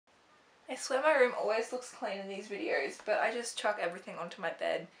I swear my room always looks clean in these videos, but I just chuck everything onto my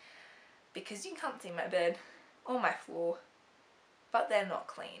bed because you can't see my bed or my floor, but they're not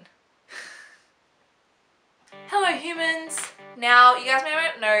clean. Hello humans! Now, you guys may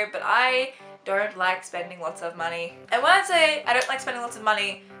not know, but I don't like spending lots of money. And when I say I don't like spending lots of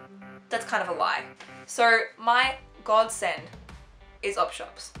money, that's kind of a lie. So my godsend is op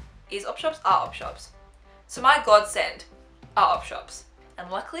shops. Are op shops. So my godsend are op shops. And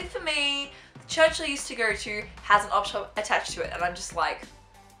luckily for me, the church I used to go to has an op shop attached to it, and I'm just like,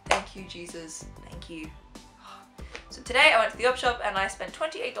 thank you Jesus, thank you. So today I went to the op shop and I spent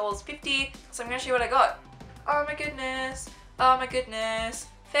 $28.50, so I'm gonna show you what I got. Oh my goodness, oh my goodness.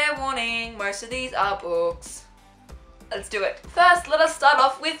 Fair warning, most of these are books. Let's do it. First, let us start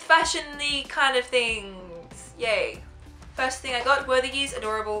off with fashion-y kind of things. Yay. First thing I got were these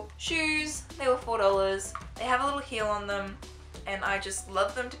adorable shoes. They were $4. They have a little heel on them and I just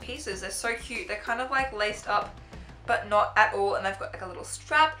love them to pieces. They're so cute. They're kind of like laced up but not at all, and they've got like a little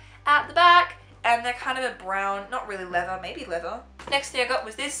strap at the back and they're kind of a brown, not really leather, maybe leather. Next thing I got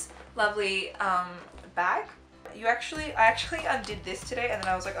was this lovely bag. I actually undid this today and then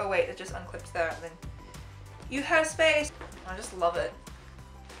I was like, oh wait, it just unclipped there, and then you have space. I just love it.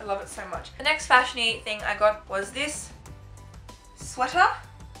 I love it so much. The next fashion-y thing I got was this sweater.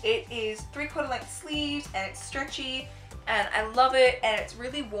 It is 3/4 length sleeves and it's stretchy and I love it, and it's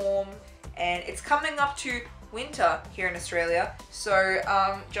really warm, and it's coming up to winter here in Australia, so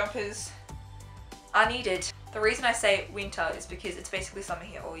jumpers are needed. The reason I say winter is because it's basically summer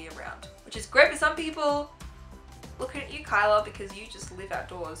here all year round, which is great for some people. Looking at you, Kyla, because you just live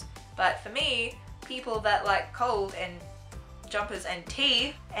outdoors. But for me, people that like cold and jumpers and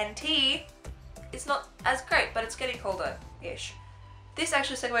tea, it's not as great, but it's getting colder-ish. This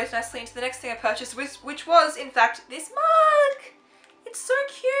actually segues nicely into the next thing I purchased, which was, in fact, this mug! It's so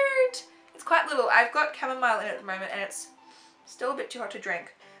cute! It's quite little. I've got chamomile in it at the moment and it's still a bit too hot to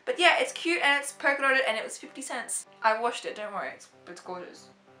drink. But yeah, it's cute and it's polka dotted and it was 50 cents. I washed it, don't worry, it's gorgeous.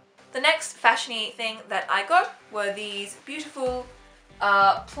 The next fashion-y thing that I got were these beautiful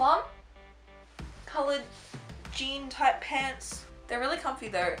plum coloured jean type pants. They're really comfy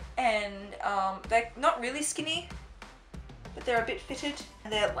though, and they're not really skinny, but they're a bit fitted,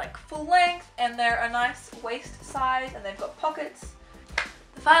 and they're like full length, and they're a nice waist size, and they've got pockets.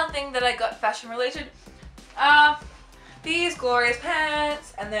 The final thing that I got fashion related are these glorious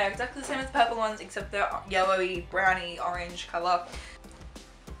pants, and they're exactly the same as the purple ones except they're yellowy, browny, orange colour.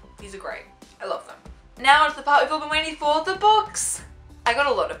 These are great. I love them. Now onto the part we've all been waiting for, the books! I got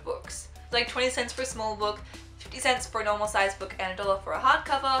a lot of books. Like 20 cents for a small book, 50 cents for a normal size book, and $1 for a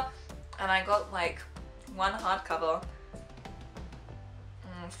hardcover. And I got like one hardcover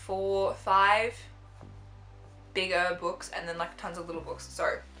for 5 bigger books and then like tons of little books.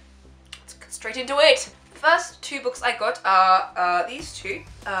 So let's get straight into it. The first 2 books I got are these two.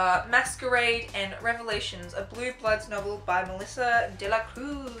 Masquerade and Revelations, a Blue Bloods novel by Melissa de la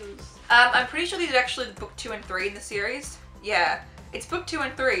Cruz. I'm pretty sure these are actually book 2 and 3 in the series. Yeah, it's book 2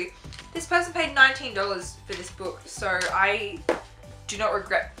 and 3. This person paid $19 for this book, so I do not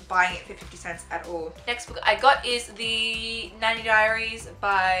regret buying it for 50 cents at all. Next book I got is The Nanny Diaries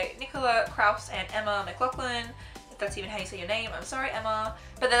by Nicola Kraus and Emma McLaughlin. If that's even how you say your name, I'm sorry Emma.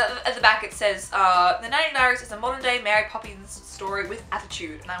 But then at the back it says, The Nanny Diaries is a modern day Mary Poppins story with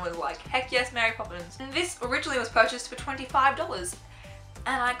attitude. And I was like, heck yes, Mary Poppins. And this originally was purchased for $25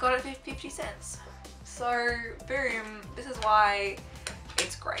 and I got it for 50 cents. So boom, this is why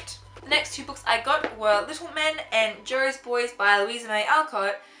it's great. The next 2 books I got were Little Men and Joe's Boys by Louisa May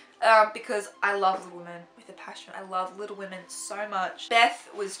Alcott, because I love Little Men with a passion. I love Little Women so much. Beth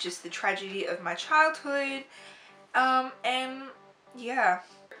was just the tragedy of my childhood, and yeah.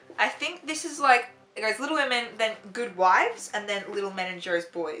 I think this is like, it goes Little Women, then Good Wives, and then Little Men and Joe's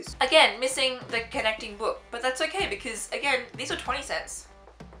Boys. Again, missing the connecting book, but that's okay because, again, these are 20 cents.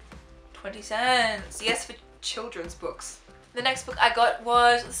 20 cents, yes, for children's books. The next book I got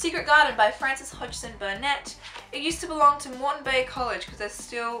was The Secret Garden by Frances Hodgson Burnett. It used to belong to Moreton Bay College because there's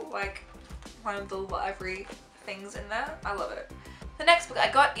still like one of the library things in there. I love it. The next book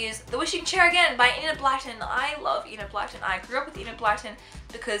I got is The Wishing Chair Again by Enid Blyton. I love Enid Blyton. I grew up with Enid Blyton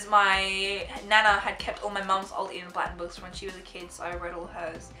because my nana had kept all my mum's old Enid Blyton books when she was a kid, so I read all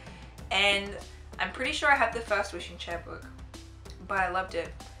hers. And I'm pretty sure I have the first Wishing Chair book, but I loved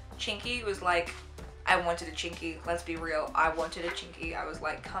it. Chinky was like, I wanted a Chinky, let's be real. I wanted a Chinky. I was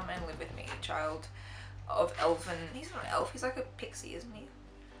like, come and live with me, child of elven. He's not an elf, he's like a pixie, isn't he?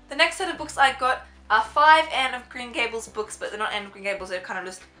 The next set of books I got are 5 Anne of Green Gables books, but they're not Anne of Green Gables, they're kind of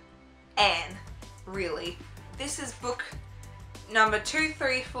just Anne, really. This is book number 2,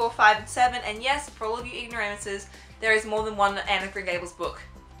 3, 4, 5, and 7. And yes, for all of you ignoramuses, there is more than one Anne of Green Gables book.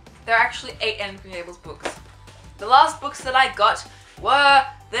 There are actually 8 Anne of Green Gables books. The last books that I got were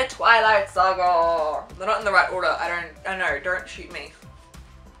the Twilight Saga. They're not in the right order. I know, don't shoot me.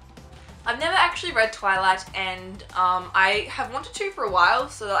 I've never actually read Twilight, and I have wanted to for a while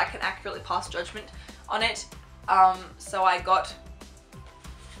so that I can accurately pass judgment on it. So I got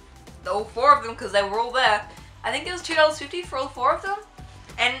all 4 of them because they were all there. I think it was $2.50 for all 4 of them.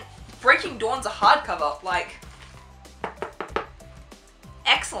 And Breaking Dawn's a hardcover, like,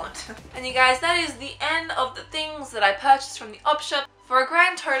 excellent. And you guys, that is the end of the things that I purchased from the op shop. For a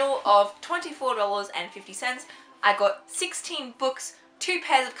grand total of $24.50, I got 16 books, 2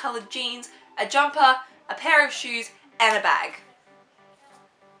 pairs of coloured jeans, a jumper, a pair of shoes, and a bag.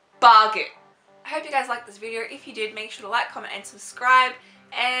 Bargain. I hope you guys liked this video. If you did, make sure to like, comment, and subscribe.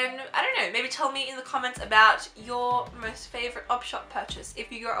 And I don't know, maybe tell me in the comments about your most favourite op shop purchase if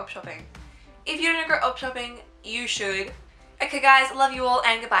you go op shopping. If you don't go op shopping, you should. Okay guys, love you all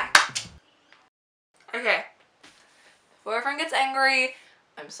and goodbye. Okay. Before everyone gets angry,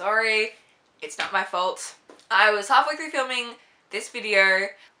 I'm sorry. It's not my fault. I was halfway through filming this video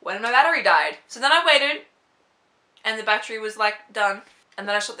when my battery died. So then I waited and the battery was like done, and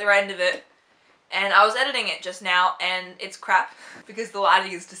then I shot the right end of it, and I was editing it just now and it's crap because the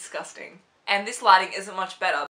lighting is disgusting and this lighting isn't much better.